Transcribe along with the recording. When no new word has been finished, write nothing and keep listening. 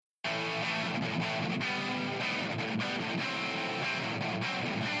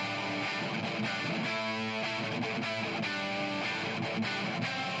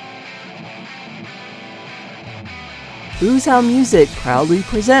Booze Hound Music proudly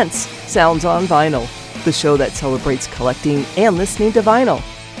presents Sounds on Vinyl, the show that celebrates collecting and listening to vinyl.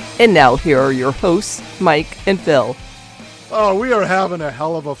 And now here are your hosts, Mike and Phil. Oh, we are having a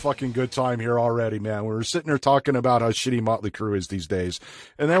hell of a fucking good time here already, man. We were sitting here talking about how shitty Motley Crue is these days.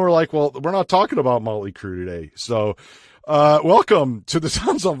 And then we're like, well, we're not talking about Motley Crue today. So, welcome to the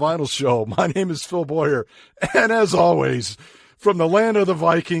Sounds on Vinyl show. My name is Phil Boyer. And as always, from the land of the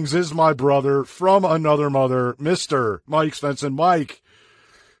Vikings is my brother from another mother, Mr. Mike Svensson. Mike,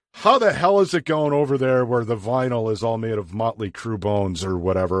 how the hell is it going over there where the vinyl is all made of Motley Crue bones or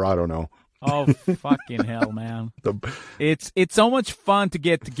whatever? I don't know. Oh, fucking hell, man. It's so much fun to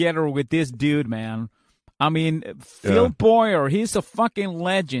get together with this dude, man. I mean, Phil Boyer, he's a fucking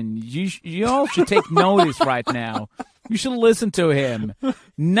legend. You all should take notice right now. You should listen to him.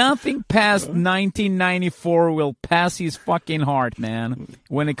 Nothing past 1994 will pass his fucking heart, man,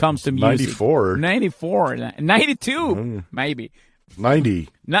 when it comes to music. 94? 92, maybe. 90.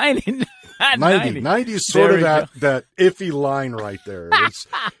 90 is sort of that iffy line right there.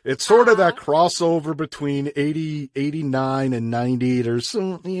 It's sort of that crossover between 89 and 90. There's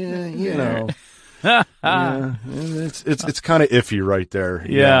some, you know. Yeah, it's kind of iffy right there.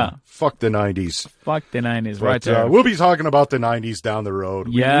 Yeah. Fuck the 90s. Fuck the 90s, right there. We'll be talking about the 90s down the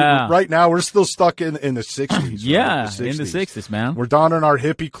road. Yeah. Right now, we're still stuck in the 60s. Yeah, right? in the 60s, man. We're donning our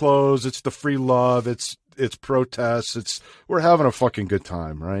hippie clothes. It's the free love. It's protests. We're having a fucking good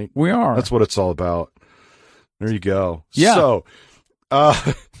time, right? We are. That's what it's all about. There you go. Yeah. So,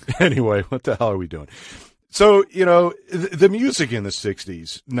 anyway, what the hell are we doing? So, you know, the music in the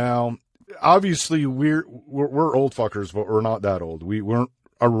 60s. Now, obviously, we're old fuckers, but we're not that old. We weren't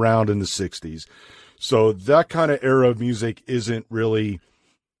around in the 60s. So that kind of era of music isn't really,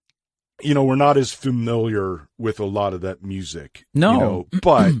 you know, we're not as familiar with a lot of that music. No. You know,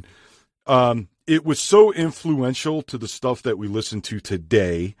 but it was so influential to the stuff that we listen to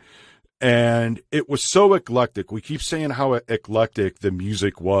today. And it was so eclectic. We keep saying how eclectic the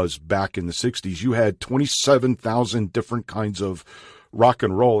music was back in the 60s. You had 27,000 different kinds of rock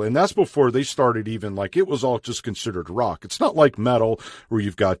and roll. And that's before they started even, like, it was all just considered rock. It's not like metal where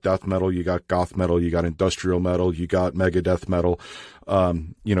you've got death metal, you got goth metal, you got industrial metal, you got Megadeth metal.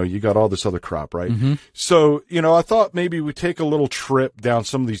 You know, you got all this other crap, right? Mm-hmm. So, you know, I thought maybe we'd take a little trip down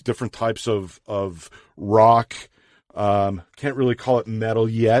some of these different types of rock. Can't really call it metal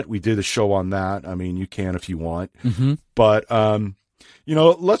yet. We did a show on that. I mean, you can if you want. Mm-hmm. But, you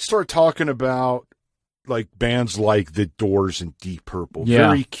know, let's start talking about like bands like The Doors and Deep Purple. Yeah.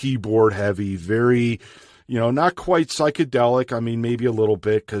 Very keyboard heavy, very, you know, not quite psychedelic. I mean, maybe a little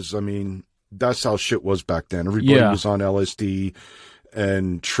bit because, I mean, that's how shit was back then. Everybody was on LSD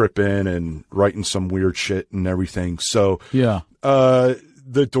and tripping and writing some weird shit and everything. So,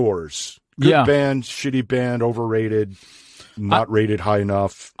 The Doors. Good band, shitty band, overrated, not rated high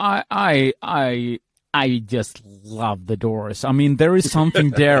enough. I just love The Doors. I mean, there is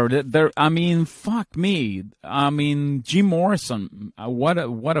something there. I mean, fuck me. I mean, Jim Morrison, what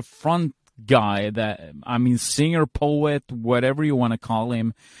a front guy. Singer, poet, whatever you want to call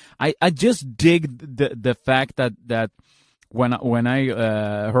him. I just dig the fact that when I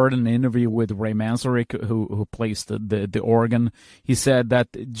heard an interview with Ray Manzarek, who plays the organ, he said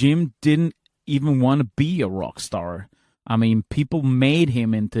that Jim didn't even want to be a rock star. I mean, people made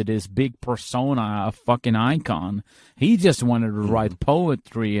him into this big persona, a fucking icon. He just wanted to write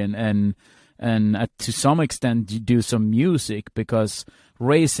poetry and to some extent do some music, because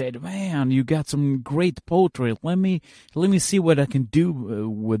Ray said, "Man, you got some great poetry. Let me see what I can do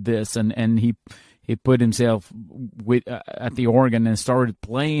with this." And he put himself at the organ and started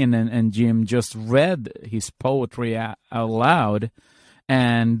playing, and Jim just read his poetry out loud,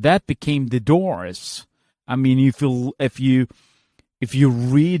 and that became The Doors. I mean, if you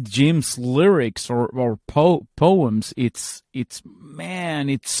read Jim's lyrics or poems, it's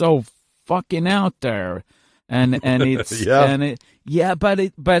so fucking out there, and it's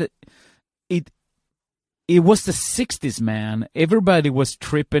but it was the 60s, man. Everybody was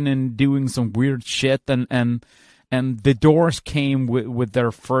tripping and doing some weird shit, and The Doors came with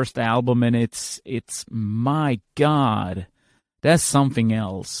their first album, and it's my God, that's something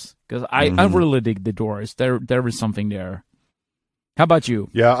else. Because I really dig The Doors. There is something there. How about you?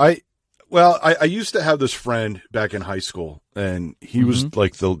 Yeah, I used to have this friend back in high school, and he was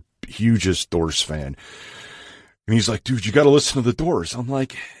like the hugest Doors fan. And he's like, "Dude, you got to listen to The Doors." I'm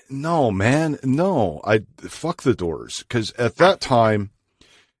like, "No, man, no. Fuck The Doors." Because at that time,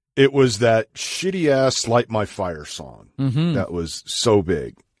 it was that shitty ass "Light My Fire" song that was so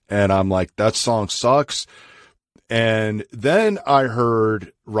big, and I'm like, that song sucks. And then I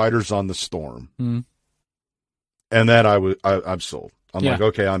heard Riders on the Storm. And then I'm sold. I'm like,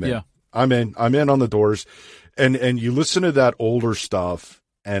 okay, I'm in. Yeah. I'm in on the Doors. And you listen to that older stuff,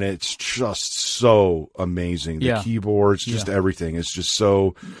 and it's just so amazing. The keyboards, just everything. It's just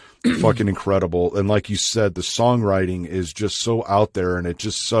so fucking incredible. And like you said, the songwriting is just so out there, and it's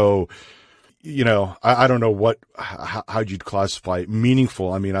just so, I don't know how you'd classify it.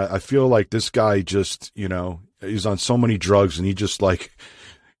 Meaningful. I mean, I feel like this guy just, he's on so many drugs, and he just like,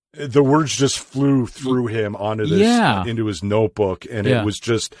 the words just flew through him onto this, into his notebook. And it was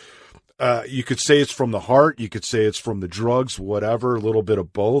just, you could say it's from the heart. You could say it's from the drugs, whatever, a little bit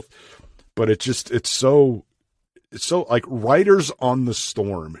of both. But it's so like Riders on the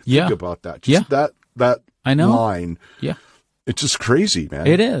Storm. Think about that. Just that I know. line. Yeah. It's just crazy, man.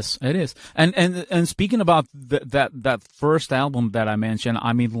 It is. And speaking about that first album that I mentioned,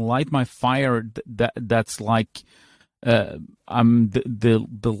 I mean, Light My Fire, that's like, the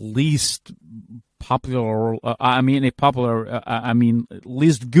least popular,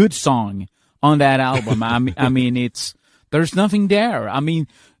 least good song on that album. I mean, there's nothing there. I mean,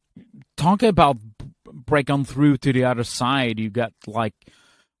 talk about break on through to the other side. You got like,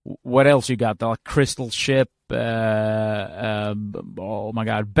 what else you got? Like Crystal Ship, oh my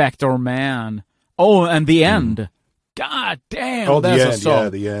God, Backdoor Man. Oh, and The End. God damn, oh, that's the end, a song. yeah,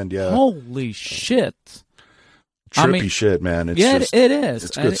 The End, yeah. Holy shit. Trippy shit, man. It's just, it is.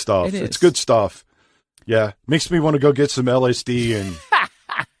 It's good stuff. It's good stuff. Yeah. Makes me want to go get some LSD and,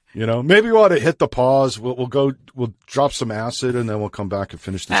 maybe we ought to hit the pause. We'll drop some acid, and then we'll come back and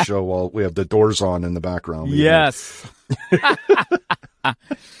finish the show while we have the Doors on in the background. Yes.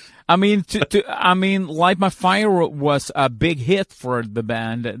 I mean, Light My Fire was a big hit for the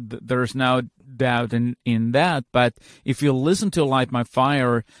band. There's no doubt in that. But if you listen to Light My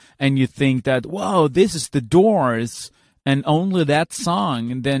Fire and you think that, whoa, this is the Doors and only that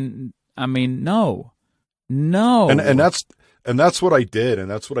song, then, I mean, no. And that's what I did,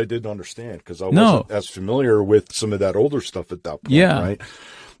 and that's what I didn't understand, because I wasn't as familiar with some of that older stuff at that point, right?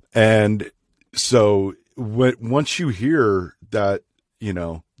 And so once you hear that,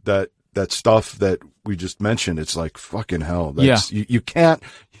 that stuff that we just mentioned, it's like, fucking hell. You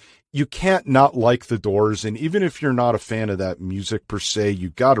can't not like the Doors, and even if you're not a fan of that music per se, you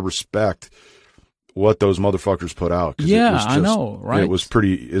got to respect what those motherfuckers put out. Yeah, I know, right?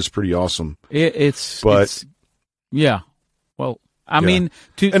 It's pretty awesome. Well, I mean,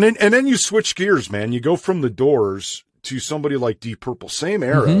 and then you switch gears, man. You go from the Doors to somebody like Deep Purple, same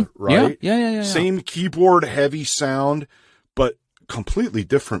era, right? Yeah. Same keyboard heavy sound, but completely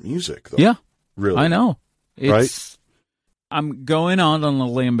different music, though. Yeah, really. I know. Right? I'm going on a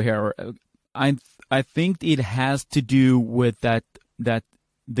limb here. I think it has to do with that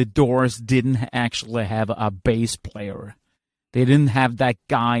the Doors didn't actually have a bass player. They didn't have that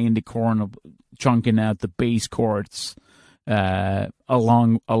guy in the corner chunking out the bass chords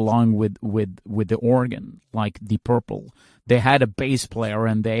along with the organ, like Deep Purple. They had a bass player,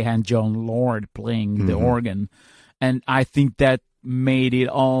 and they had John Lord playing the organ, and I think that made it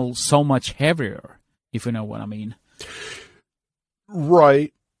all so much heavier, if you know what I mean.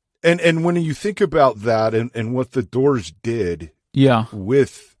 Right. And when you think about that and what the Doors did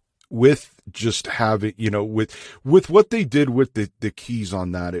with just having, with what they did with the keys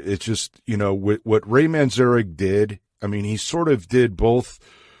on that, it's just, with what Ray Manzarek did, I mean, he sort of did both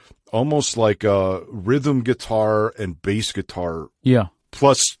almost like a rhythm guitar and bass guitar. Yeah.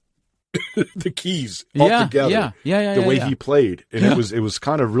 Plus the keys all together. The way he played. And it was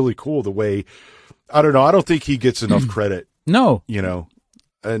kind of really cool the way, I don't know, I don't think he gets enough credit. No.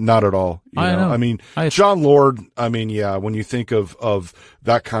 Not at all. I know. I mean, John Lord, I mean, when you think of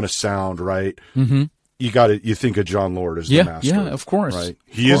that kind of sound, right? Mm-hmm. You think of John Lord as the master. Yeah, of course. Right.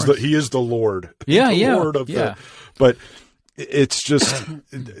 He is the Lord. Lord of the, but it's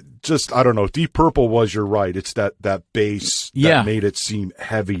just I don't know. Deep Purple was, you're right. It's that bass that made it seem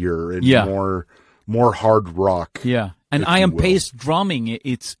heavier and more hard rock. Yeah. And Ian Pace drumming,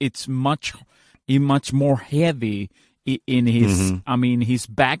 it's much more heavy in his, I mean, his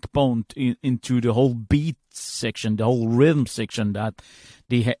backbone into the whole beat section, the whole rhythm section that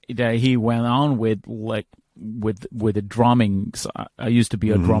he went on with, like with the drumming. So I used to be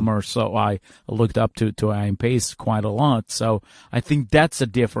a drummer, so I looked up to Ian Pace quite a lot. So I think that's a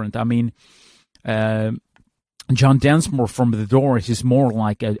different. I mean, John Densmore from the Doors is more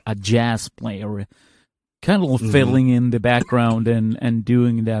like a jazz player, kind of filling in the background and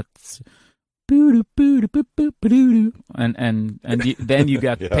doing that. And then you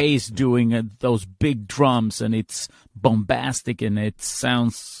got Pace doing those big drums, and it's bombastic and it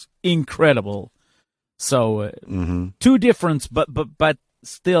sounds incredible. So two different, but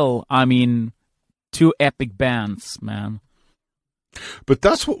still, I mean, two epic bands, man. But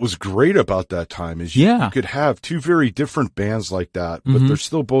that's what was great about that time is you could have two very different bands like that, but they're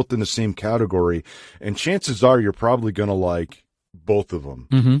still both in the same category. And chances are you're probably going to like both of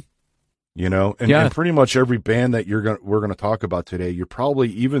them, you know, and pretty much every band that we're going to talk about today, you're probably,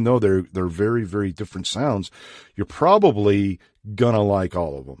 even though they're very, very different sounds, you're probably going to like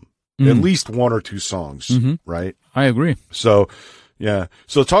all of them, at least one or two songs, right? I agree. So, yeah.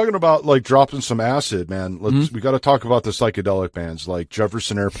 So talking about like dropping some acid, man, we got to talk about the psychedelic bands like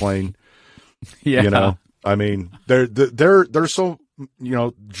Jefferson Airplane. Yeah. You know, I mean, they're so, you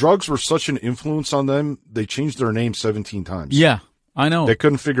know, drugs were such an influence on them. They changed their name 17 times. Yeah, I know. They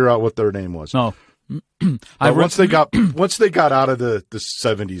couldn't figure out what their name was. No. Once they got out of the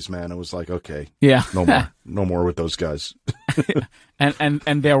 70s, man, it was like, okay, no more with those guys.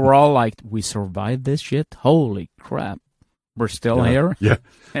 and they were all like, we survived this shit. Holy crap. We're still here. Yeah.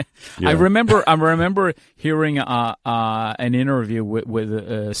 I remember hearing an interview with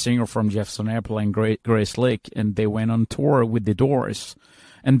a singer from Jefferson Airplane, Grace Lick, and they went on tour with the Doors,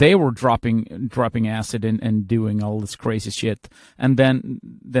 and they were dropping acid and doing all this crazy shit, and then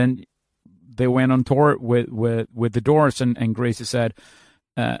they went on tour with the Doors, and Grace said,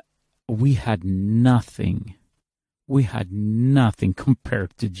 "We had nothing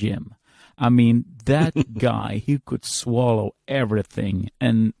compared to Jim." I mean, that guy, he could swallow everything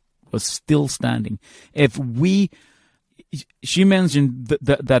and was still standing. She mentioned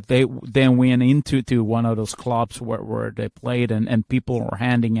that they then went into one of those clubs where they played and people were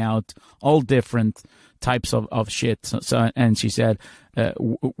handing out all different types of shit. So and she said,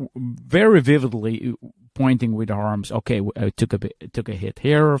 very vividly, pointing with her arms, okay, I took a hit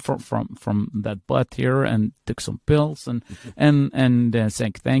here from that butt here, and took some pills, and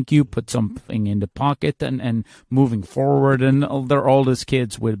saying thank you, put something in the pocket, and moving forward, and they're all these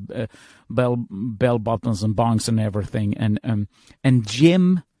kids with bell buttons and bongs and everything, and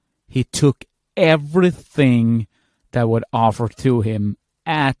Jim, he took everything that would offer to him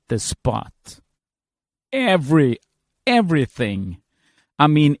at the spot, everything. I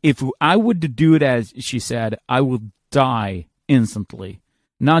mean, if I would do it, as she said, I would die instantly.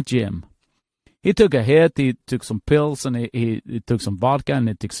 Not Jim. He took a hit, he took some pills, and he took some vodka, and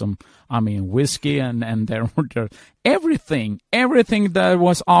he took some, whiskey, and there were everything that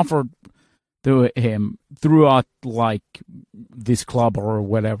was offered to him throughout, like, this club or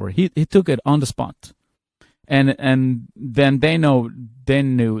whatever. He took it on the spot. And then they knew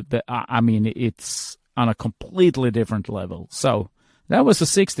that, it's on a completely different level. So that was the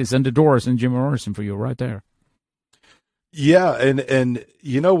 60s and the Doors and Jim Morrison for you right there. Yeah, and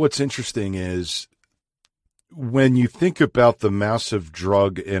you know what's interesting is when you think about the massive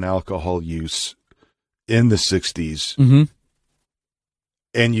drug and alcohol use in the 60s,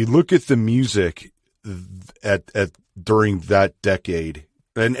 and you look at the music at during that decade,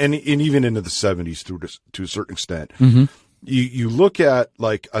 and even into the 70s to a certain extent, you look at,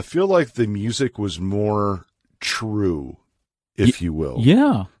 like, I feel like the music was more true, if you will.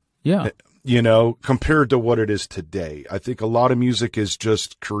 Yeah. You know, compared to what it is today. I think a lot of music is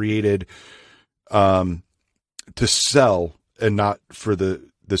just created to sell and not for the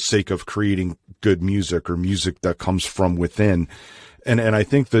sake of creating good music or music that comes from within. And I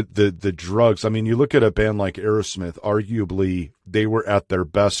think that the drugs, I mean, you look at a band like Aerosmith, arguably they were at their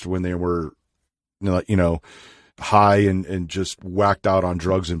best when they were, you know, high and just whacked out on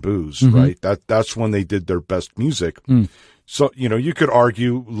drugs and booze, right? That's when they did their best music. So, you know, you could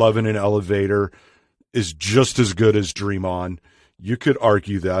argue Love in an Elevator is just as good as Dream On. You could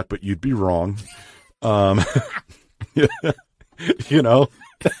argue that, but you'd be wrong. You know,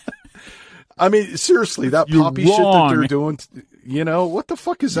 I mean, seriously, that poppy shit that they're doing, you know, what the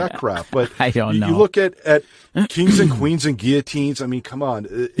fuck is that crap? But I don't know. You look at Kings and Queens and Guillotines. I mean, come on.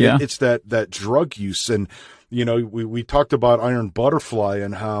 It's that drug use. And, you know, we talked about Iron Butterfly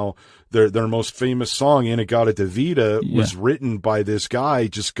and how their most famous song, In-A-Gadda-Da-Vida, was written by this guy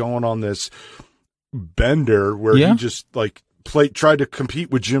just going on this bender where he just, like, tried to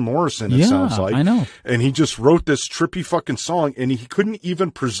compete with Jim Morrison, it sounds like. I know. And he just wrote this trippy fucking song, and he couldn't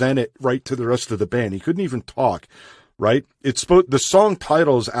even present it right to the rest of the band. He couldn't even talk, right? The song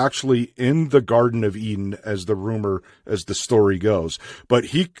title is actually In the Garden of Eden, as the story goes. But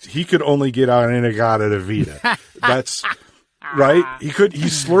he could only get out In-A-Gadda-Da-Vida. That's right. He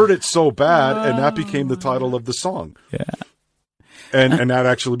slurred it so bad, and that became the title of the song. Yeah. and that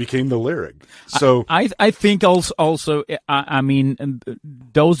actually became the lyric. So I think also I mean,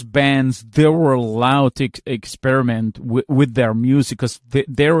 those bands, they were allowed to experiment with their music because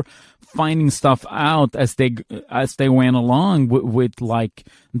they're finding stuff out as they went along with like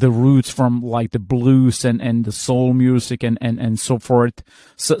the roots from like the blues and the soul music and so forth.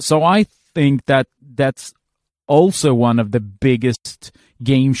 So I think that's also one of the biggest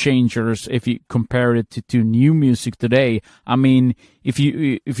game changers if you compare it to new music today. I mean, if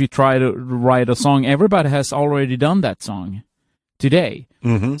you try to write a song, everybody has already done that song today.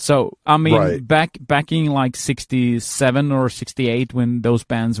 Mm-hmm. So I mean, right. back in like 67 or 68 when those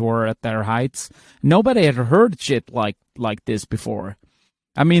bands were at their heights, nobody had heard shit like this before.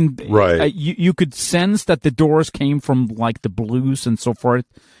 I mean, right. You could sense that the Doors came from like the blues and so forth,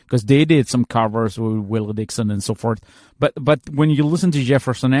 because they did some covers with Willie Dixon and so forth. But when you listen to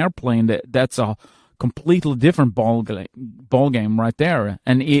Jefferson Airplane, that's a completely different ball game right there.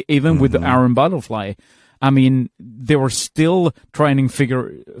 And even with Aaron Butterfly, I mean, they were still trying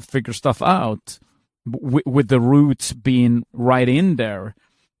to figure stuff out with the roots being right in there.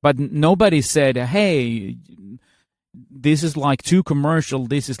 But nobody said, hey, this is like too commercial,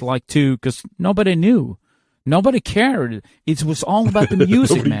 this is like too, because nobody knew. Nobody cared. It was all about the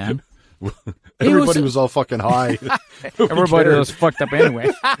music, man. Everybody was all fucking high. Everybody was fucked up anyway.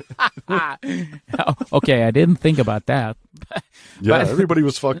 Okay, I didn't think about that. Yeah, everybody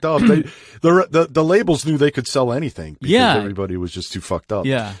was fucked up. The labels knew they could sell anything because everybody was just too fucked up.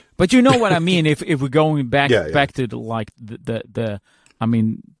 Yeah, but you know what I mean. If we're going back to the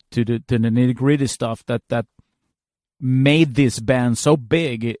nitty gritty stuff that made this band so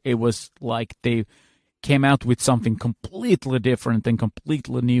big, it was like they came out with something completely different and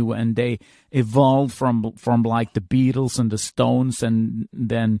completely new, and they evolved from like the Beatles and the Stones, and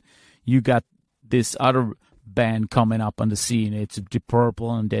then you got this other band coming up on the scene. It's Deep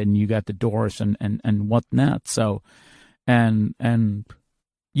Purple, and then you got the Doors and whatnot. So, and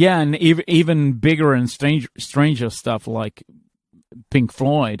even bigger and stranger stuff like Pink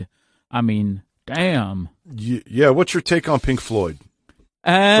Floyd. I mean, damn. Yeah, what's your take on Pink Floyd?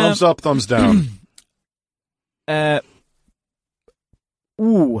 Thumbs up, thumbs down. It's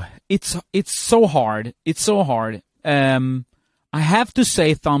so hard. It's so hard. I have to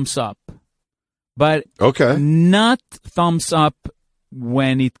say thumbs up, but not thumbs up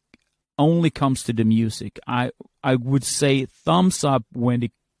when it only comes to the music. I would say thumbs up when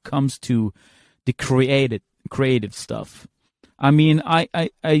it comes to the creative stuff. I mean,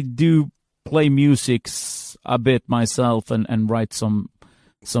 I do play music a bit myself and write some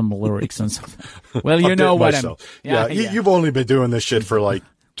lyrics and stuff. Well, you know what I'm... Yeah, you've only been doing this shit for like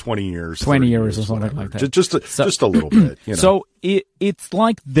 20 years. 20 years or something like that. Just a little bit. You know? So it's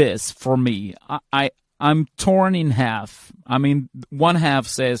like this for me. I'm torn in half. I mean, one half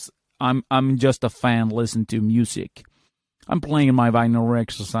says I'm just a fan, listen to music. I'm playing my vinyl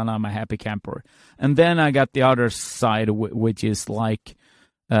records and I'm a happy camper. And then I got the other side, which is like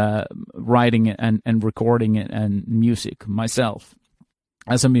writing it and recording it and music myself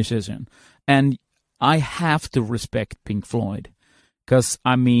as a musician. And I have to respect Pink Floyd because,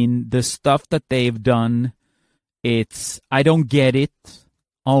 I mean, the stuff that they've done, I don't get it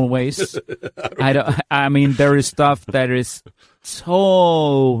always. I mean, there is stuff that is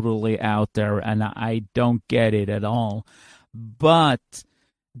totally out there and I don't get it at all. But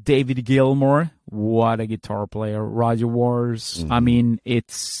David Gilmour, what a guitar player. Roger Waters. Mm-hmm. I mean,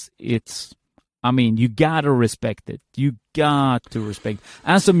 I mean, you gotta respect it. You got to respect.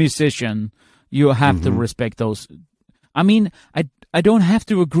 As a musician, you have to respect those. I mean, I don't have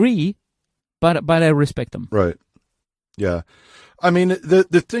to agree, but I respect them. Right. Yeah. I mean,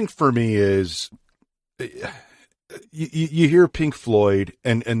 the thing for me is, you hear Pink Floyd,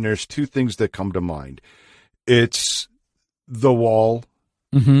 and there's two things that come to mind. It's The Wall,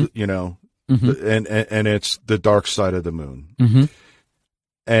 you know, and it's The Dark Side of the Moon. Mm-hmm.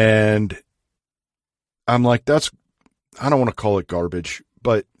 And I'm like, I don't want to call it garbage,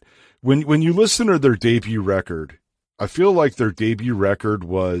 but when you listen to their debut record, I feel like their debut record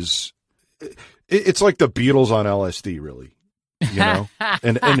was, it's like the Beatles on LSD, really, you know?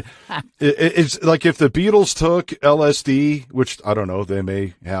 and it's like if the Beatles took LSD, which I don't know, they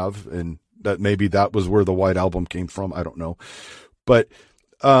may have, and that was where the White Album came from. I don't know. But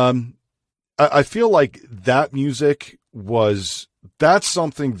I feel like that music that's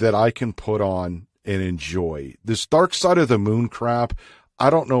something that I can put on and enjoy. This Dark Side of the Moon crap, I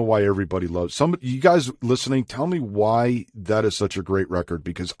don't know why everybody loves. You guys listening, tell me why that is such a great record,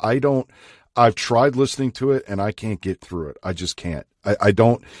 because I've tried listening to it and I can't get through it. I just can't. I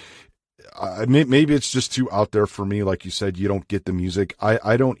don't. maybe it's just too out there for me. Like you said, you don't get the music.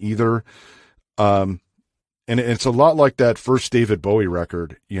 I don't either. And it's a lot like that first David Bowie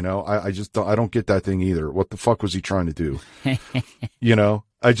record. You know, I just don't, I don't get that thing either. What the fuck was he trying to do? You know,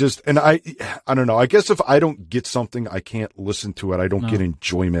 I don't know. I guess if I don't get something, I can't listen to it. I don't get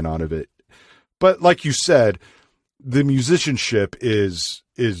enjoyment out of it. But like you said, the musicianship is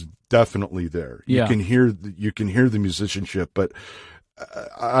definitely there. Yeah. You can hear the musicianship, but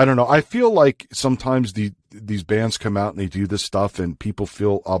I don't know. I feel like sometimes these bands come out and they do this stuff and people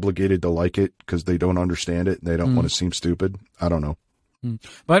feel obligated to like it because they don't understand it and they don't want to seem stupid. I don't know.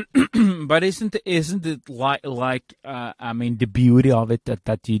 But isn't it like I mean, the beauty of it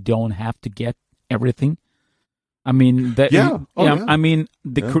that you don't have to get everything? I mean, I mean,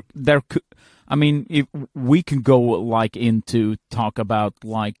 I mean, if we can go like into talk about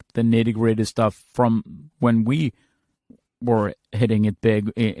like the nitty gritty stuff from when we were hitting it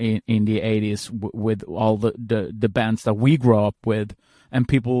big in the 80s with all the bands that we grew up with, and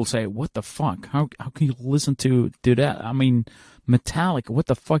people will say, "What the fuck? How can you listen to that? I mean, Metallica. What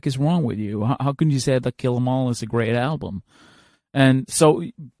the fuck is wrong with you? How can you say that Kill 'Em All is a great album?" And so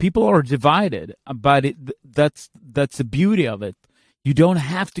people are divided, but that's the beauty of it. You don't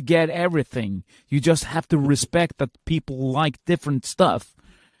have to get everything. You just have to respect that people like different stuff,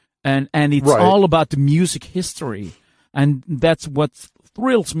 and it's all about the music history. And that's what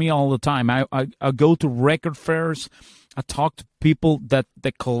thrills me all the time. I go to record fairs. I talk to people that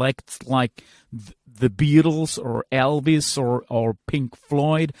collect like the Beatles or Elvis or Pink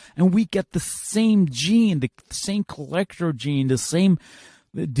Floyd, and we get the same gene, the same collector gene, the same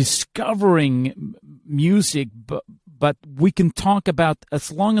discovering music. But we can talk about,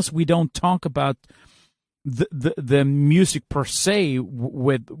 as long as we don't talk about the music per se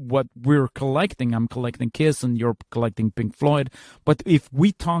with what we're collecting. I'm collecting Kiss and you're collecting Pink Floyd. But if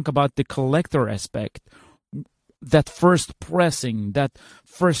we talk about the collector aspect, that first pressing, that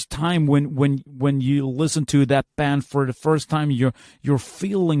first time when you listen to that band for the first time, your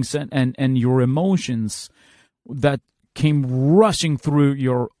feelings and your emotions that came rushing through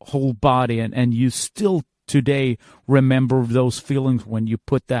your whole body, and you still today remember those feelings when you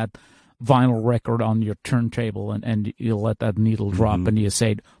put that vinyl record on your turntable and you let that needle drop and you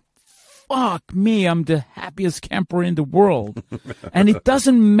say, "Fuck me, I'm the happiest camper in the world." And it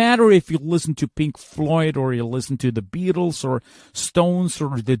doesn't matter if you listen to Pink Floyd or you listen to the Beatles or Stones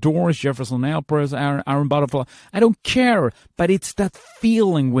or The Doors, Jefferson Airplane, Aaron Butterfly. I don't care, but it's that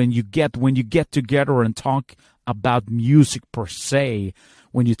feeling when you get together and talk about music per se.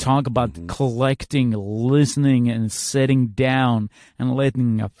 When you talk about collecting, listening, and sitting down and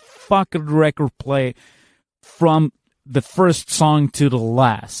letting a fucking record play from the first song to the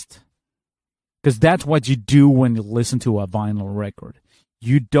last. Because that's what you do when you listen to a vinyl record.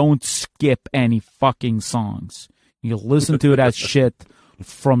 You don't skip any fucking songs. You listen to that shit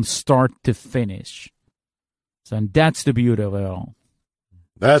from start to finish. So, and that's the beauty of it all.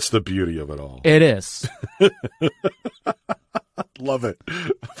 That's the beauty of it all. It is. Love it.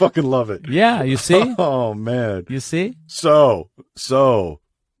 Fucking love it. Yeah, you see? Oh, man. You see? So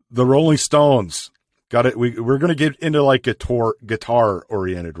the Rolling Stones got it. We're going to get into like guitar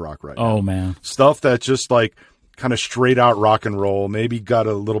oriented rock right now. Oh, man. Stuff that just like kind of straight out rock and roll, maybe got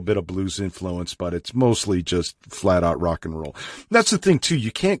a little bit of blues influence, but it's mostly just flat out rock and roll. That's the thing too.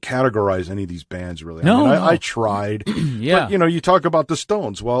 You can't categorize any of these bands really. No, I tried. Yeah. But, you talk about the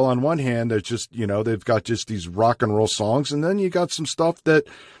Stones. Well, on one hand, it's just, they've got just these rock and roll songs, and then you got some stuff that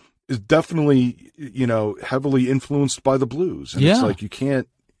is definitely, heavily influenced by the blues. And it's like, you can't,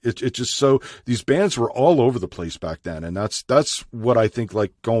 it's just so these bands were all over the place back then. And that's what I think,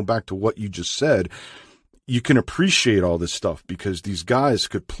 like going back to what you just said, you can appreciate all this stuff because these guys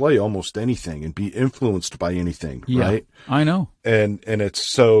could play almost anything and be influenced by anything, right? I know. And it's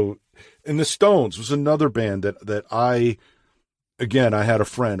so, and the Stones was another band that I had a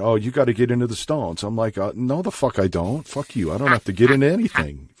friend, "Oh, you got to get into the Stones." I'm like, "No, the fuck I don't. Fuck you. I don't have to get into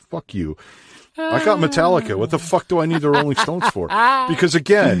anything. Fuck you. I got Metallica. What the fuck do I need the Rolling Stones for?" Because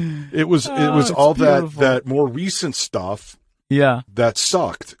again, it was all beautiful. that more recent stuff that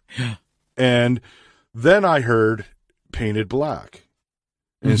sucked. And then I heard Painted Black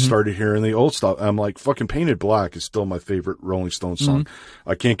and started hearing the old stuff. I'm like, fucking Painted Black is still my favorite Rolling Stones song.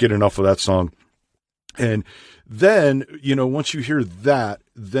 I can't get enough of that song. And then, once you hear that,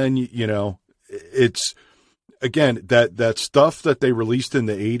 then, it's, again, that stuff that they released in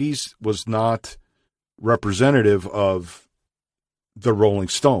the 80s was not representative of the Rolling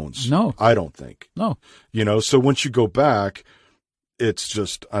Stones. No. I don't think. No. So once you go back, it's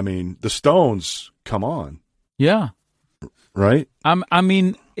just, the Stones, come on. Yeah. Right? I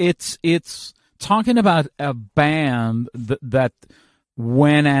mean, it's talking about a band that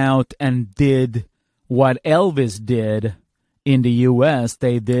went out and did what Elvis did in the U.S.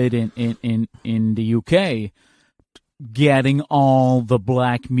 They did in the U.K., getting all the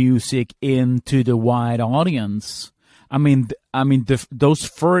black music into the wide audience. I mean, those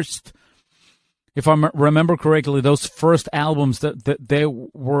first, if I remember correctly, those first albums that they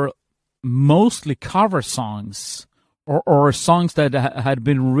were mostly cover songs or songs that had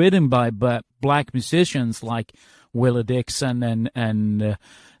been written by black musicians like Willie Dixon and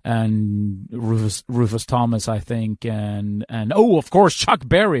Rufus Thomas, I think, and of course Chuck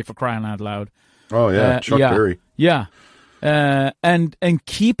Berry, for crying out loud. Oh yeah, Chuck Berry. Yeah. And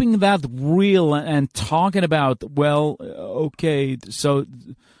keeping that real and talking about, well, okay, so,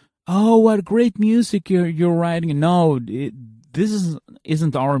 oh, what great music you're writing. No, this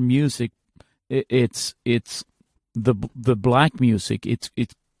isn't our music. It's the black music.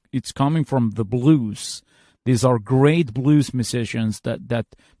 It's coming from the blues. These are great blues musicians that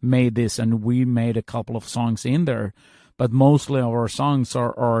made this, and we made a couple of songs in there, but mostly our songs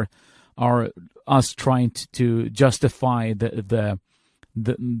are us trying to justify the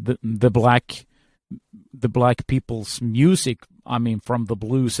black people's music. I mean, from the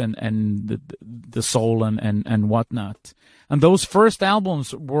blues and the soul and whatnot. And those first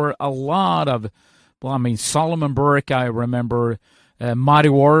albums were a lot of, well, I mean, Solomon Burke, I remember, Muddy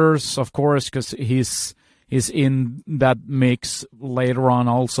Waters, of course, because he's in that mix later on.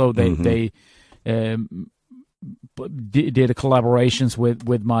 Also, they did collaborations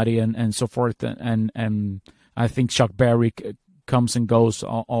with Muddy and so forth, and I think Chuck Berry comes and goes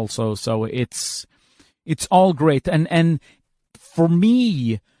also. So it's all great, and for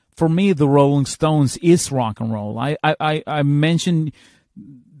me, the Rolling Stones is rock and roll. I mentioned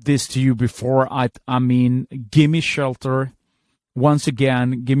this to you before. I mean, Gimme Shelter. Once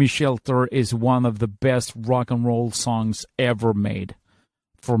again, Gimme Shelter is one of the best rock and roll songs ever made.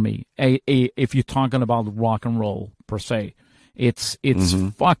 For me, if you're talking about rock and roll per se, it's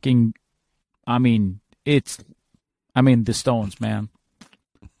fucking. I mean, the Stones, man.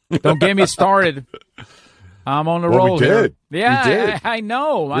 Don't get me started. I'm on the roll we here. did. Yeah, we did. I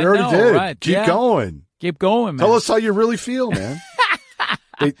know. We already did. Right? Keep going. Keep going, man. Tell us how you really feel, man.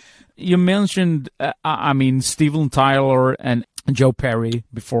 You mentioned, Steven Tyler and Joe Perry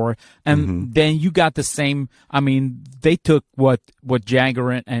before, and then you got the same. I mean, they took what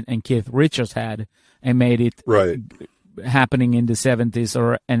Jagger and Keith Richards had and made it happening in the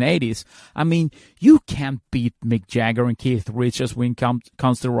 70s and 80s. I mean, you can't beat Mick Jagger and Keith Richards when it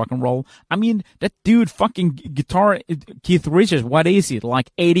comes to rock and roll. I mean, that dude fucking Keith Richards, what is he, like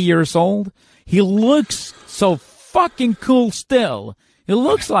 80 years old? He looks so fucking cool still. He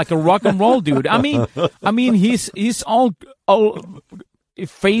looks like a rock and roll dude. I mean, he's all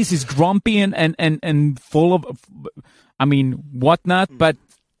his face is grumpy and full of, whatnot. But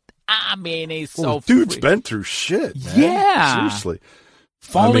he's so. Dude's been through shit, man. Yeah, seriously.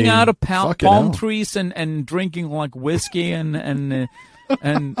 Falling out of palm trees and drinking like whiskey and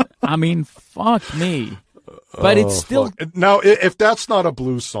fuck me. But it's still now. If that's not a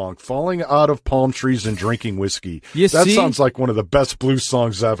blues song, falling out of palm trees and drinking whiskey, sounds like one of the best blues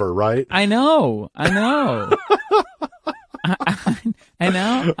songs ever, right? I know. I know.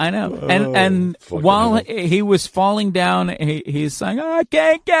 And while he was falling down, he's saying, "I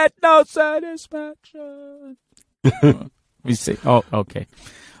can't get no satisfaction." We see. Oh, okay.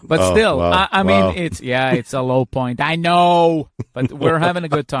 But still, wow. It's a low point. I know, but we're having a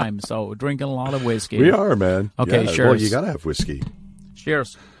good time. So we're drinking a lot of whiskey. We are, man. Okay, yeah. cheers. Well, you gotta have whiskey.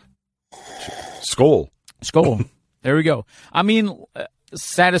 Cheers. Skål. There we go. I mean,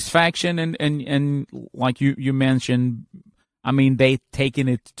 satisfaction and like you mentioned, I mean, they taken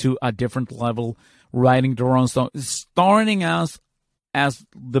it to a different level, writing their own song, starting as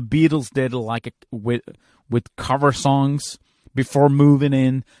the Beatles did, like with cover songs, before moving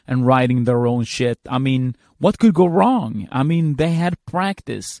in and writing their own shit. I mean, what could go wrong? I mean, they had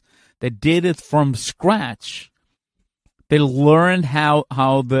practice. They did it from scratch. They learned how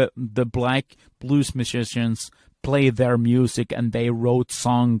the black blues musicians play their music, and they wrote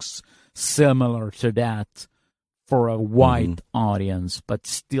songs similar to that for a white audience, but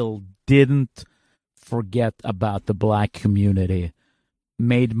still didn't forget about the black community.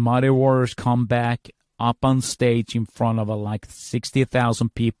 Made Muddy Waters come back up on stage in front of like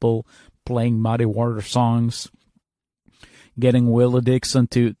 60,000 people playing Muddy Waters songs, getting Willie Dixon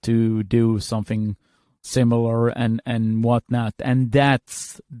to do something similar and whatnot. And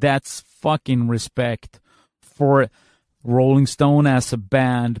that's fucking respect for Rolling Stone as a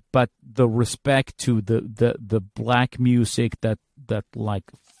band, but the respect to the black music that like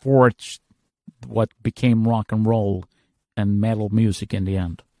forged what became rock and roll and metal music in the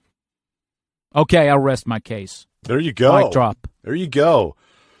end. Okay, I'll rest my case. There you go. Mic drop. There you go.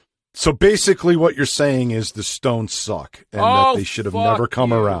 So basically what you're saying is the Stones suck and that they should have never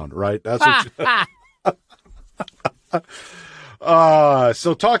come around, right? That's what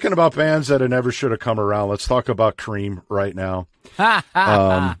so talking about bands that never should have come around, let's talk about Cream right now.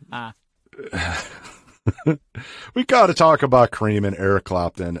 We got to talk about Cream and Eric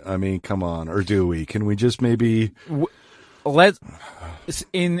Clapton. I mean, come on, or do we? Can we just maybe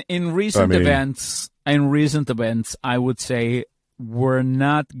in recent events, I would say we're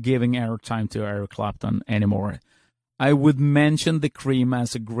not giving airtime to Eric Clapton anymore. I would mention the Cream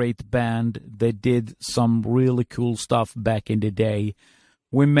as a great band. They did some really cool stuff back in the day.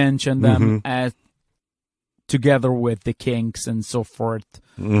 We mentioned them as together with the Kinks and so forth.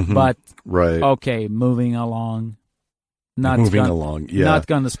 But okay, moving along. Not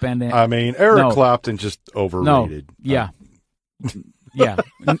going to spend it. I mean, Eric Clapton just overrated. No. Yeah. Yeah.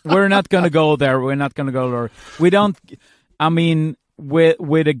 We're not going to go there. We don't. I mean,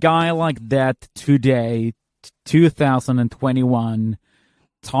 with a guy like that today, 2021,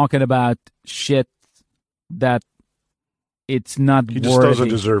 talking about shit that it's not worthy. He just doesn't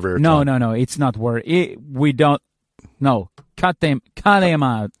deserve airtime. No, it's not worthy. We don't. No, cut him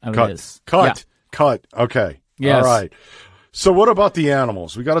out of this. Cut. Okay. Yes. All right. So what about the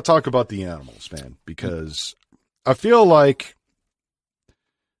Animals? We got to talk about the Animals, man, because I feel like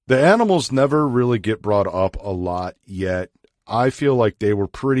the Animals never really get brought up a lot yet. I feel like they were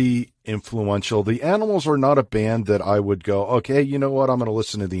pretty influential. The Animals are not a band that I would go, okay, you know what? I'm going to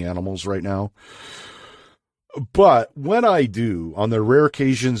listen to the Animals right now. But when I do, on the rare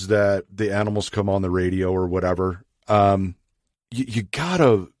occasions that the Animals come on the radio or whatever, you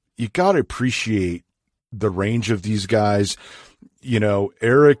gotta appreciate the range of these guys. You know,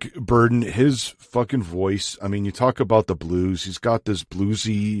 Eric Burdon, his fucking voice. I mean, you talk about the blues. He's got this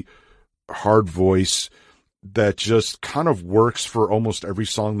bluesy, hard voice that just kind of works for almost every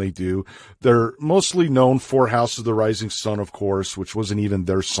song they do. They're mostly known for House of the Rising Sun, of course, which wasn't even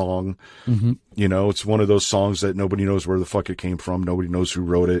their song. You know, it's one of those songs that nobody knows where the fuck it came from. Nobody knows who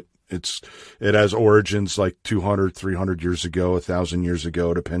wrote it. It has origins like 200, 300 years ago, 1,000 years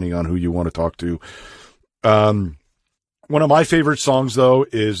ago, depending on who you want to talk to. One of my favorite songs, though,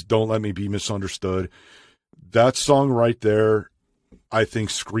 is Don't Let Me Be Misunderstood. That song right there, I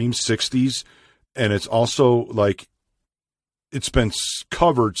think, screams 60s. And it's also like, it's been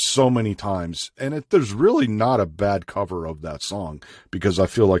covered so many times. And there's really not a bad cover of that song because I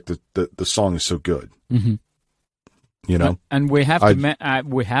feel like the song is so good. You know? And we have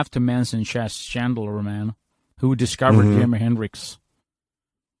to mention Chas Chandler, man, who discovered Jimi Hendrix.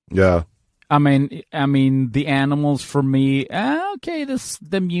 Yeah. I mean, the Animals for me, okay,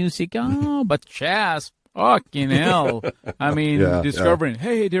 the music, but Chas, fucking hell. I mean, discovering,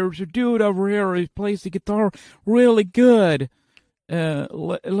 hey, there's a dude over here who plays the guitar really good.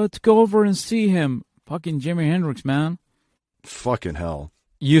 Let's go over and see him. Fucking Jimi Hendrix, man. Fucking hell.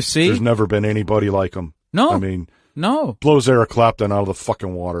 You see? There's never been anybody like him. No. I mean, no. Blows Eric Clapton out of the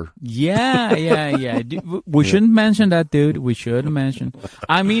fucking water. Yeah. We shouldn't mention that, dude. We shouldn't mention.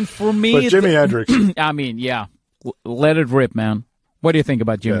 I mean, for me. But Jimi Hendrix. I mean, yeah. Let it rip, man. What do you think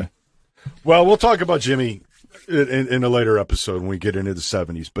about Jimi? Yeah. Well, we'll talk about Jimi in a later episode when we get into the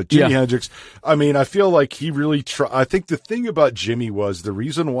 70s. But Jimi Hendrix, I mean, I feel like he really tried. I think the thing about Jimi was the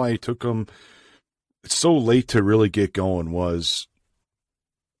reason why it took him so late to really get going was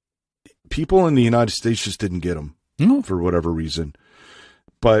people in the United States just didn't get him for whatever reason.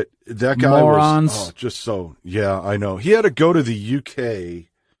 But that guy was just so, I know. He had to go to the UK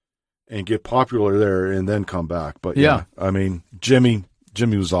and get popular there and then come back. But I mean, Jimi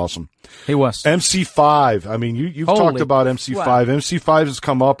was awesome. He was. MC5. I mean, you've talked about MC5. Wow. MC5 has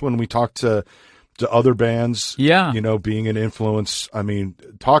come up when we talk to other bands. Yeah. You know, being an influence. I mean,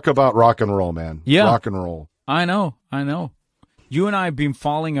 talk about rock and roll, man. Yeah. Rock and roll. I know. You and I have been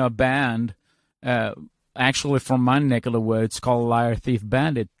following a band, actually from my neck of the woods, called Liar Thief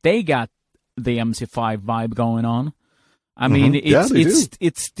Bandit. They got the MC5 vibe going on. I mean,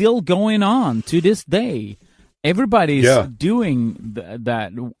 it's still going on to this day. Everybody's doing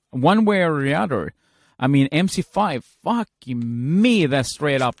that one way or the other. I mean, MC5, fucking me, that's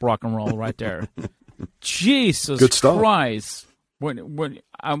straight up rock and roll right there. Jesus Good stuff. Christ. When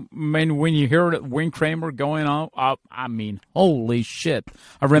you hear Wayne Kramer going on, I mean, holy shit!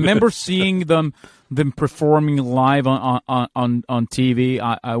 I remember seeing them performing live on TV.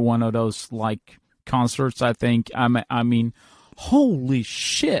 I one of those like concerts. I think. I mean, holy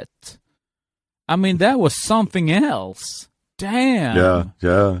shit! I mean, that was something else. damn.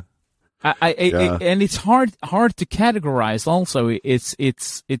 Yeah. And it's hard to categorize. Also,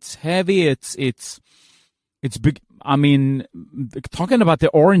 it's heavy. It's big. I mean, talking about the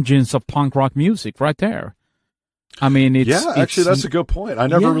origins of punk rock music, right there. I mean, actually, that's a good point. I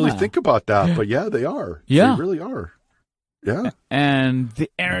never really think about that, but yeah, they are. Yeah, they really are. Yeah, and the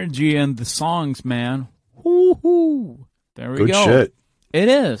energy and the songs, man. Woo-hoo. There we go. Good shit. It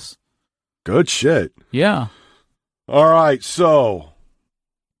is. Good shit. Yeah. All right, so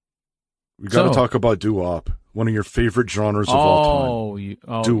we got to talk about doo-wop, one of your favorite genres of all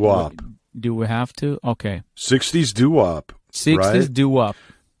time. Doo-wop. Do we have to? Okay. 60s doo-wop. 60s right? doo-wop.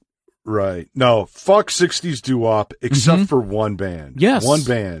 Right. No, fuck 60s doo-wop, except for one band. Yes. One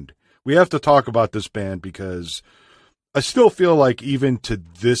band. We have to talk about this band because I still feel like even to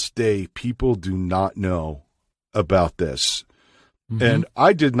this day, people do not know about this. And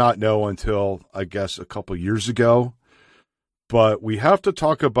I did not know until, I guess, a couple years ago. But we have to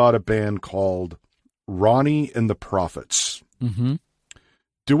talk about a band called Ronnie and the Prophets.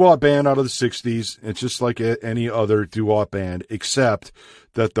 Doo-wop band out of the 60s. It's just like any other doo-wop band, except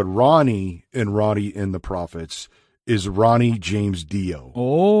that the Ronnie and the Prophets is Ronnie James Dio.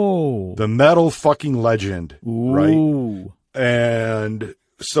 Oh. The metal fucking legend, Ooh. right? And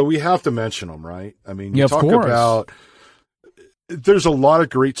so we have to mention him, right? I mean, you talk about... There's a lot of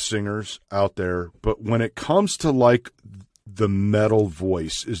great singers out there, but when it comes to like the metal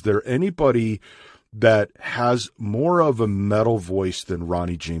voice, is there anybody that has more of a metal voice than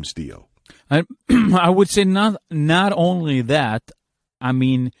Ronnie James Dio? I would say not only that. I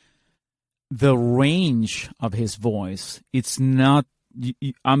mean, the range of his voice. It's not.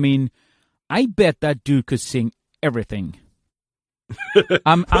 I mean, I bet that dude could sing everything.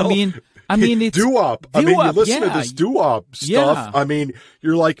 I mean, it's doo-wop. I mean, you listen to this doo-wop stuff. Yeah. I mean,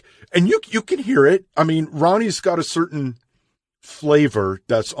 you're like, and you can hear it. I mean, Ronnie's got a certain flavor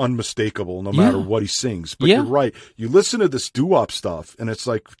that's unmistakable no matter what he sings. But you're right. You listen to this doo-wop stuff, and it's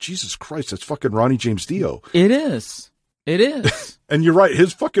like, Jesus Christ, that's fucking Ronnie James Dio. It is. And you're right.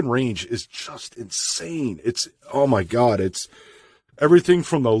 His fucking range is just insane. It's, oh my God, it's everything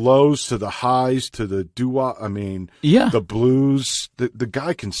from the lows to the highs to the doo-wop. I mean, the blues. The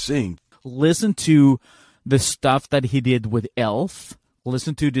guy can sing. Listen to the stuff that he did with Elf.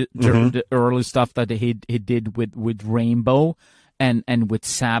 Listen to the early stuff that he did with Rainbow and with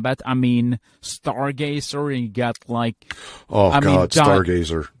Sabbath. I mean, Stargazer, and you got like...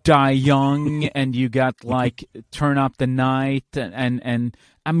 Stargazer. Die Young, and you got like Turn Up the Night, and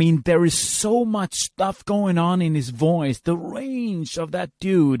I mean, there is so much stuff going on in his voice. The range of that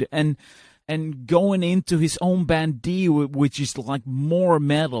dude, and going into his own band D, which is like more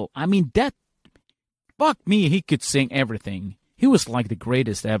metal. I mean, that, fuck me, he could sing everything. He was like the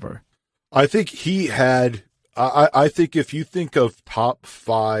greatest ever. I think he had, I think if you think of top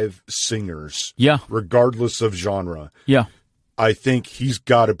 5 singers, regardless of genre, I think he's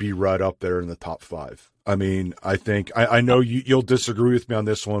got to be right up there in the top 5. I mean, I think, I know you'll disagree with me on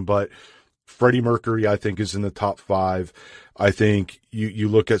this one, but Freddie Mercury, I think, is in the top 5. I think you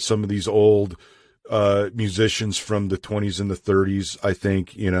look at some of these old musicians from the 20s and the 30s. I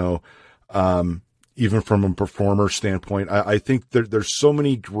think, even from a performer standpoint, I think there's so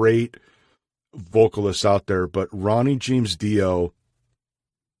many great vocalists out there, but Ronnie James Dio,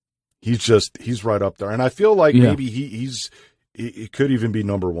 he's right up there. And I feel like maybe he could even be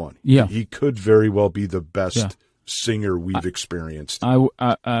number 1. Yeah. He could very well be the best singer we've experienced.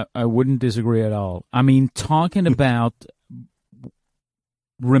 I wouldn't disagree at all. I mean, talking about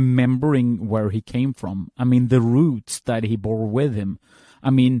remembering where he came from. I mean, the roots that he bore with him. I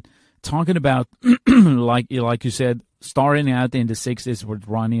mean, talking about, like you said, starting out in the 60s with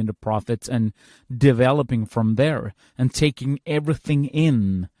Ronnie and the Prophets and developing from there and taking everything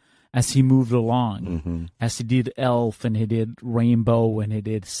in as he moved along, as he did Elf and he did Rainbow and he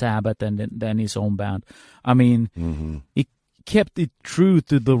did Sabbath and then his own band. I mean, he kept it true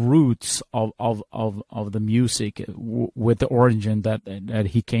to the roots of the music with the origin that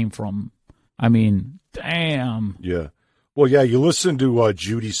he came from. I mean, damn. Yeah. Well, yeah, you listen to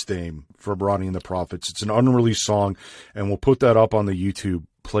Judy's Theme from Ronnie and the Prophets. It's an unreleased song, and we'll put that up on the YouTube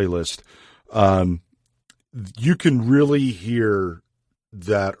playlist. You can really hear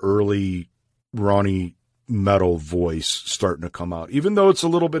that early Ronnie metal voice starting to come out. Even though it's a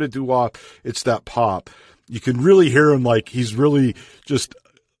little bit of doo-wop, it's that pop. You can really hear him like he's really just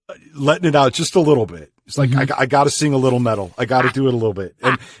letting it out just a little bit. It's like, I got to sing a little metal. I got to do it a little bit.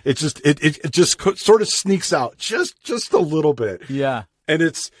 And it just sort of sneaks out just a little bit. Yeah.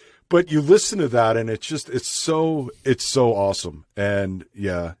 And but you listen to that and it's so awesome. And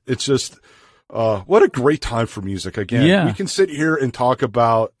yeah, it's just, What a great time for music. Again, we can sit here and talk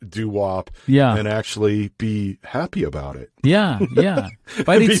about doo-wop and actually be happy about it. Yeah.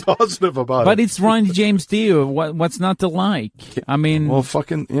 But it's be positive about it. But it's Ronnie James Dio. What's not to like? I mean, well,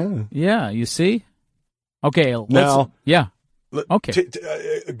 fucking yeah. Yeah, you see. Okay, okay.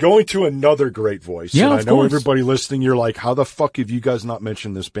 Going to another great voice. Yeah, and I know course. Everybody listening, you're like, how the fuck have you guys not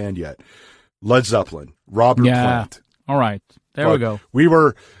mentioned this band yet? Led Zeppelin, Robert Plant. All right, there we go. We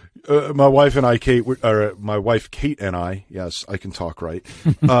were. My wife and I, my wife Kate and I, yes, I can talk right.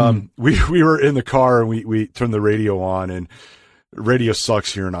 We were in the car and we turned the radio on, and radio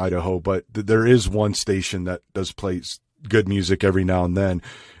sucks here in Idaho, but there is one station that does play good music every now and then,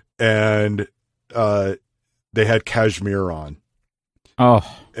 and they had Kashmir on.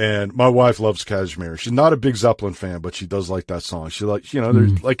 Oh, and my wife loves Kashmir. She's not a big Zeppelin fan, but she does like that song. She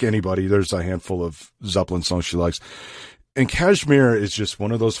there's like anybody, there's a handful of Zeppelin songs she likes. And Kashmir is just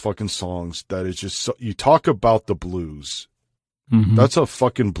one of those fucking songs that is just so, you talk about the blues. Mm-hmm. That's a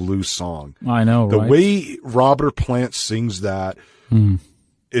fucking blues song. I know, the right? way Robert Plant sings that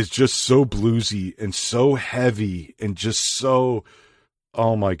is just so bluesy and so heavy and just so,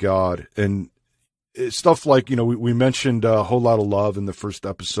 oh my God. And stuff like, we mentioned A Whole Lot of Love in the first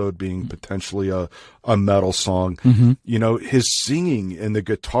episode being potentially a metal song. Mm-hmm. His singing and the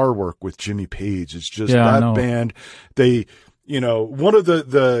guitar work with Jimmy Page is just that band. They, one of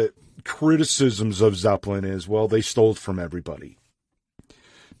the criticisms of Zeppelin is, well, they stole from everybody.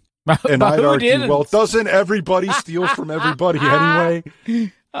 And I'd argue, well, doesn't everybody steal from everybody anyway?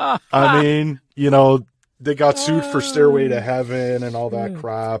 I mean, they got sued for Stairway to Heaven and all that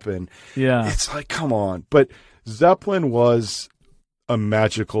crap. And it's like, come on. But Zeppelin was a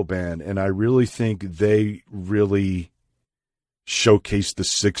magical band. And I really think they really showcased the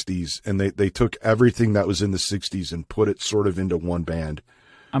 60s. And they took everything that was in the 60s and put it sort of into one band.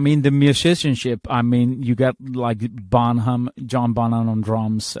 I mean, the musicianship, you got like John Bonham on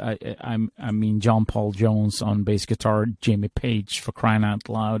drums. I mean, John Paul Jones on bass guitar, Jimmy Page, for crying out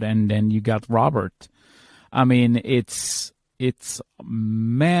loud. And then you got Robert. I mean, it's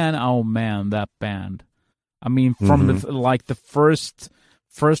man, oh man, that band. I mean, from the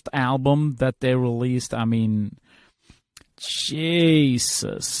first album that they released. I mean,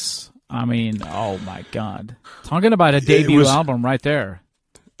 Jesus. I mean, oh my God, talking about a debut album right there.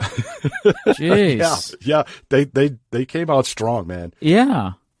 Jeez. Yeah. They came out strong, man.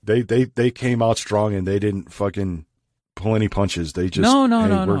 Yeah. They came out strong, and they didn't fucking pull any punches. They just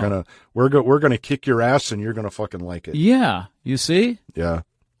we're gonna kick your ass, and you're gonna fucking like it. Yeah, you see. Yeah,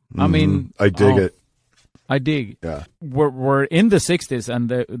 I mean, I dig it. I dig. Yeah, we're in the 60s, and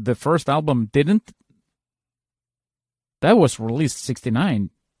the first album didn't. That was released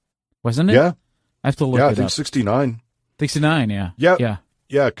 69, wasn't it? Yeah, I have to look. Yeah, I think up. 69. 69. Yeah.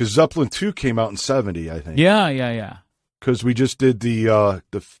 Yeah, because Zeppelin 2 came out in 70, I think. Yeah. Because we just did the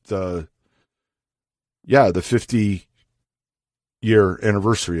 50 year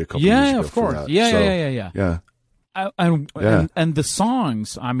anniversary a couple years ago. Of course. For that. Yeah. And the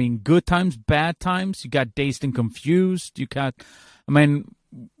songs, I mean, Good Times, Bad Times, you got Dazed and Confused, you got,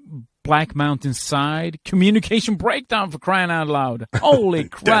 Black Mountain Side, Communication Breakdown, for crying out loud. Holy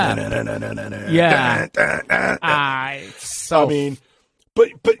crap. Yeah. But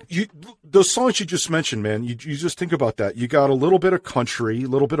those songs you just mentioned, man, you just think about that. You got a little bit of country, a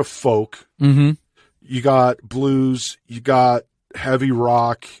little bit of folk. Mm-hmm. You got blues, you got heavy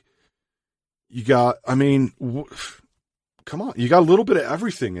rock, you got, come on, you got a little bit of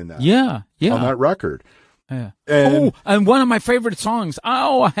everything in that. Yeah. On that record. Yeah. And one of my favorite songs.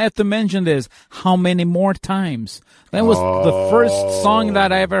 I had to mention this. How Many More Times? That was the first song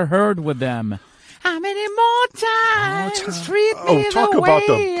that I ever heard with them. How many more times? Treat me talk the about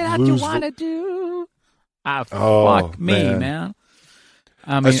the way that you blues want to do. Fuck me, man.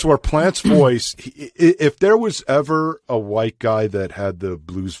 I swear, Plant's voice, if there was ever a white guy that had the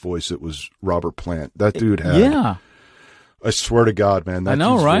blues voice, it was Robert Plant. That dude had. Yeah. I swear to God, man. That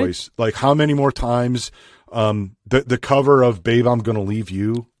dude's right? voice. Like, How Many More Times? The cover of Babe, I'm Gonna Leave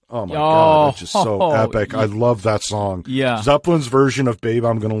You. Oh, my God. That's just so epic. I love that song. Yeah. Zeppelin's version of Babe,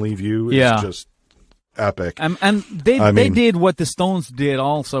 I'm Gonna Leave You is just epic. And they did what the Stones did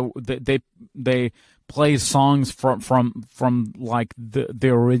also. They play songs from like the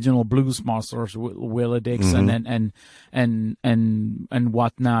original blues masters, Willie Dixon and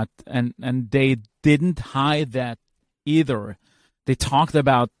whatnot, and they didn't hide that either. They talked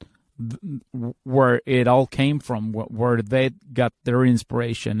about where it all came from, where they got their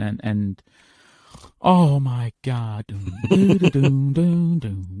inspiration, and oh my God. How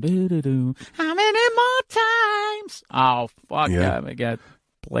many more times? Oh, fuck. Yeah. I get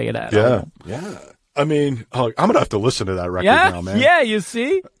play that. Yeah, yeah. I mean, I'm gonna have to listen to that record now, man. Yeah, you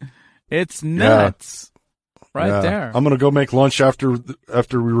see, it's nuts, there. I'm gonna go make lunch after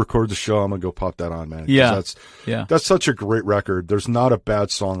we record the show. I'm gonna go pop that on, man. Yeah, that's such a great record. There's not a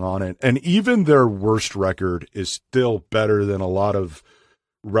bad song on it, and even their worst record is still better than a lot of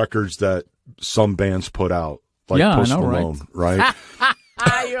records that some bands put out, like Post Malone, right?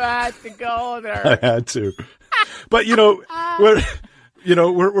 You had to go there. I had to, but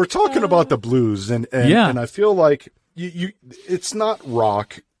we're talking about the blues, and I feel like it's not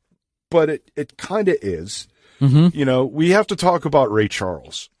rock, but it kind of is. Mm-hmm. We have to talk about Ray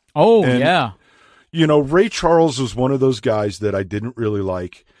Charles. Oh, and, yeah. Ray Charles was one of those guys that I didn't really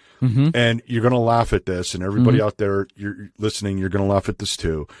like. Mm-hmm. And you're going to laugh at this, and everybody Mm-hmm. out there, you're listening, you're going to laugh at this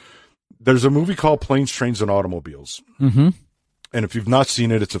too. There's a movie called Planes, Trains, and Automobiles. Mm-hmm. And if you've not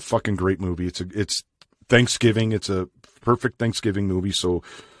seen it, it's a fucking great movie. It's Thanksgiving. It's a perfect Thanksgiving movie. So,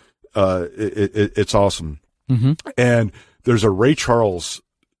 it's awesome. Mm-hmm. And there's a Ray Charles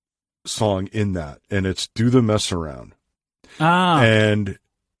song in that, and it's Do the Mess Around. And,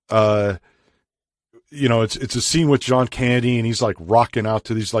 it's a scene with John Candy, and he's like rocking out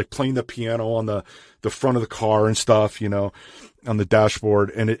to these, like playing the piano on the front of the car and stuff, on the dashboard.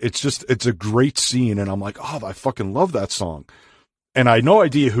 And it's a great scene. And I'm like, oh, I fucking love that song. And I had no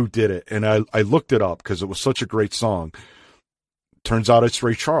idea who did it. And I looked it up because it was such a great song. Turns out it's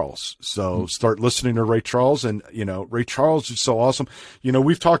Ray Charles. So start listening to Ray Charles, and, Ray Charles is so awesome.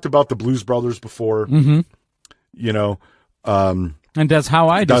 We've talked about the Blues Brothers before, Mm-hmm. And that's how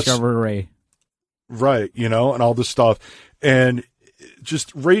I discovered Ray. Right, and all this stuff. And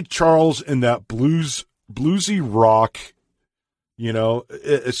just Ray Charles in that bluesy rock,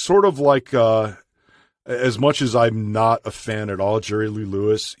 it's sort of like, as much as I'm not a fan at all, Jerry Lee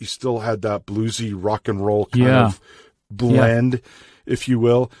Lewis, he still had that bluesy rock and roll kind of blend, if you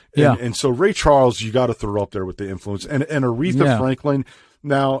will. And so Ray Charles, you got to throw up there with the influence. And Aretha Franklin.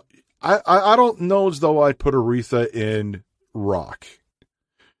 Now, I don't know as though I'd put Aretha in rock.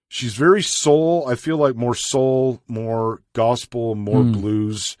 She's very soul. I feel like more soul, more gospel, more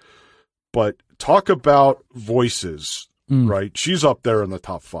blues. But talk about voices, right? She's up there in the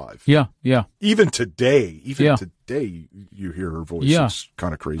top 5. Yeah, yeah. Even today, you hear her voice. Yeah. It's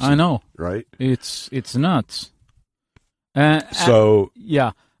kind of crazy. I know. Right? It's nuts. And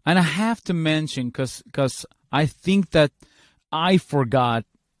I have to mention, because I think that I forgot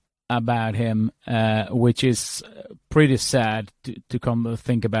about him, which is pretty sad to come to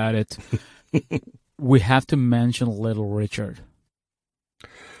think about it. We have to mention Little Richard.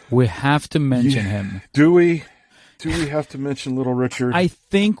 We have to mention him. Do we? Do we have to mention Little Richard? I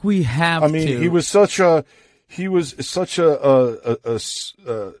think we have. He was such a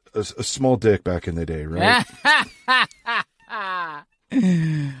small dick back in the day, right?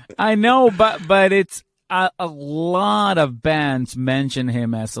 I know, but it's a lot of bands mention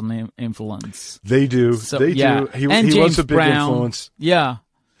him as an influence. They do. So, they do. He was a big influence. Yeah.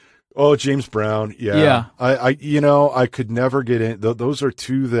 Oh, James Brown. Yeah. I could never get in. Those are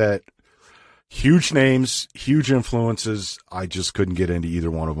two that huge names, huge influences. I just couldn't get into either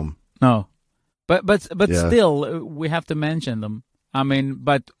one of them. No. But still, we have to mention them.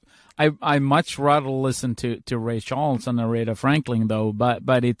 But I much rather listen to Ray Charles and Aretha Franklin, though.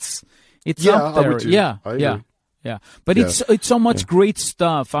 But it's up there. Yeah. But it's so much great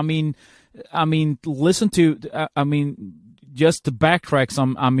stuff. Listen to. Just to backtrack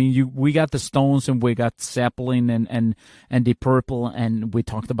some. We got the Stones and we got Zeppelin and Deep Purple, and we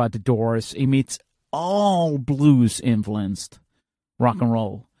talked about the Doors. It's all blues influenced rock and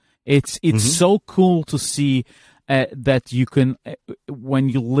roll. It's so cool to see that you can, when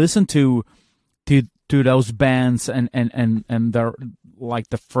you listen to those bands and their, like,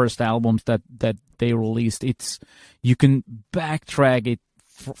 the first albums that they released, you can backtrack it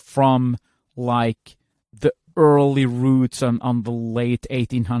from like the early roots on the late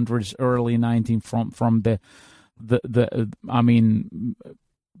 1800s, early 1900s, from the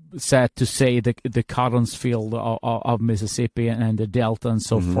sad to say, the cotton field of Mississippi and the Delta and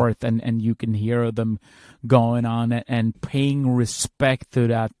so forth, and you can hear them going on and paying respect to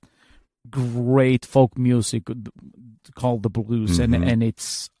that great folk music called the blues, and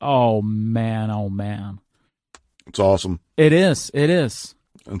it's oh man, it's awesome. It is. It's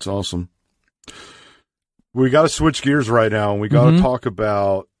awesome. We got to switch gears right now, and we got to talk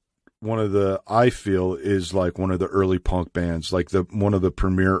about I feel is like one of the early punk bands, like one of the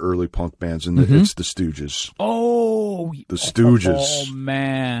premier early punk bands, and it's the Stooges. Oh, the Stooges. Oh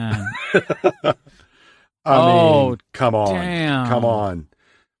man. I mean, come on, damn. come on.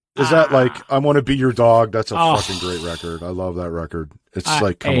 Is that like I Want to Be Your Dog? That's a fucking great record. I love that record. It's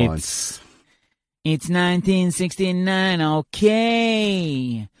like, come on. It's 1969,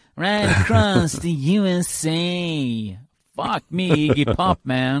 okay. Right across the USA. Fuck me, Iggy Pop,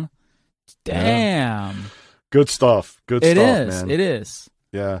 man. Damn. Yeah. Good stuff. Good stuff, man. It is.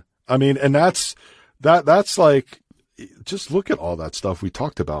 Yeah. I mean, and that's like, just look at all that stuff we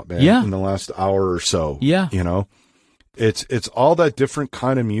talked about, man, in the last hour or so. Yeah. You know? It's all that different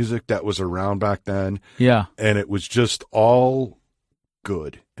kind of music that was around back then. Yeah. And it was just all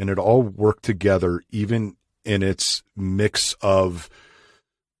good. And it all worked together, even in its mix of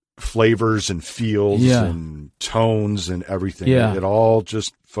flavors and feels and tones and everything. Yeah. It all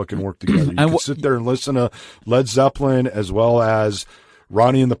just fucking worked together. You can sit there and listen to Led Zeppelin as well as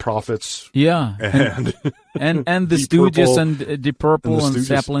Ronnie and the Prophets. Yeah. And the Stooges and Deep Purple and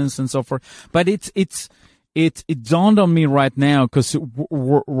Zeppelins and so forth. But it dawned on me right now because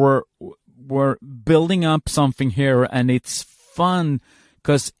we're building up something here, and it's fun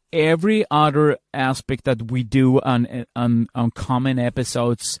because every other aspect that we do on common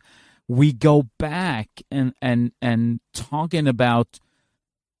episodes, we go back and talking about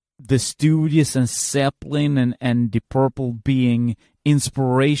the Stooges and Zeppelin and Deep Purple being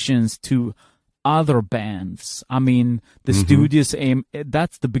inspirations to other bands. I mean, the Stooges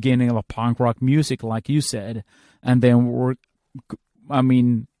that's the beginning of a punk rock music, like you said, and then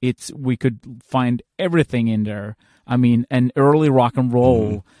we could find everything in there. I mean, and early rock and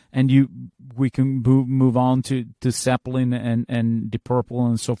roll, and we can move on to Zeppelin and Deep Purple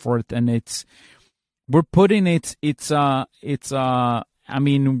and so forth, and we're putting I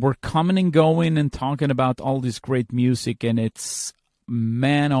mean, we're coming and going and talking about all this great music, and it's,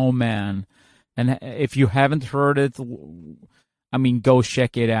 man, oh man. And if you haven't heard it, I mean, go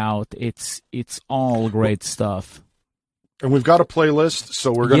check it out. It's all great stuff. And we've got a playlist,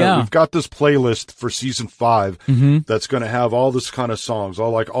 so we've got this playlist for season 5 that's gonna have all this kind of songs,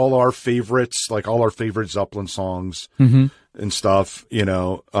 all our favorites, like all our favorite Zeppelin songs and stuff. You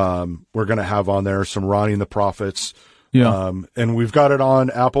know, we're gonna have on there some Ronnie and the Prophets. Yeah. And we've got it on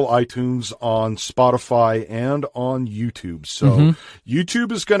Apple iTunes, on Spotify, and on YouTube. So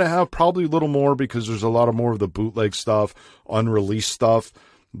YouTube is going to have probably a little more because there's a lot of more of the bootleg stuff, unreleased stuff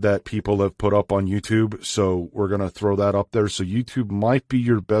that people have put up on YouTube. So we're going to throw that up there. So YouTube might be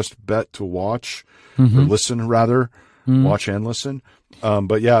your best bet to watch or listen, rather. Watch and listen.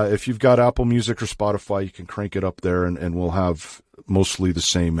 But yeah, if you've got Apple Music or Spotify, you can crank it up there and we'll have mostly the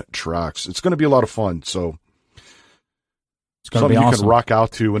same tracks. It's going to be a lot of fun. So something you can rock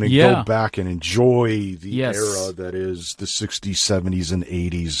out to and then go back and enjoy the era that is the 60s, 70s, and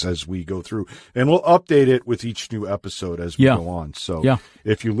 80s as we go through. And we'll update it with each new episode as we go on. So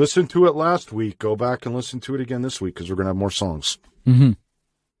if you listened to it last week, go back and listen to it again this week because we're going to have more songs.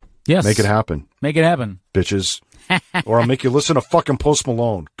 Yes. Make it happen. Make it happen. Bitches. Or I'll make you listen to fucking Post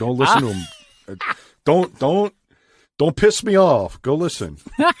Malone. Go listen to him. Don't piss me off. Go listen.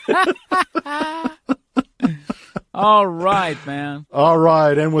 All right, man. All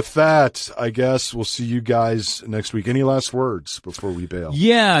right. And with that, I guess we'll see you guys next week. Any last words before we bail?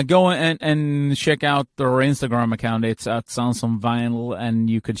 Yeah, go and check out our Instagram account. It's at Sounds on Vinyl, and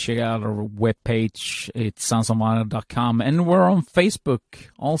you could check out our webpage. It's soundsonvinyl.com. And we're on Facebook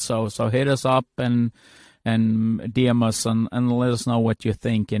also, so hit us up and DM us and let us know what you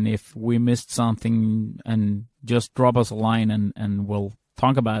think. And if we missed something, and just drop us a line and we'll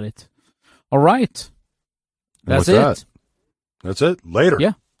talk about it. All right. That's it. That's it. Later.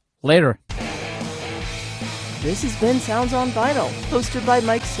 Yeah. Later. This has been Sounds on Vinyl, hosted by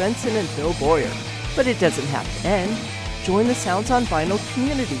Mike Svensson and Phil Boyer. But it doesn't have to end. Join the Sounds on Vinyl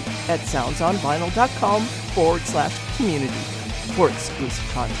community at soundsonvinyl.com/community for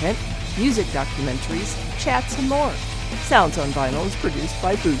exclusive content, music documentaries, chats, and more. Sounds on Vinyl is produced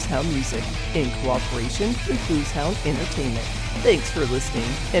by Boozhound Music in cooperation with Boozhound Entertainment. Thanks for listening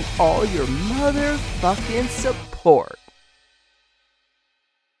and all your motherfucking support.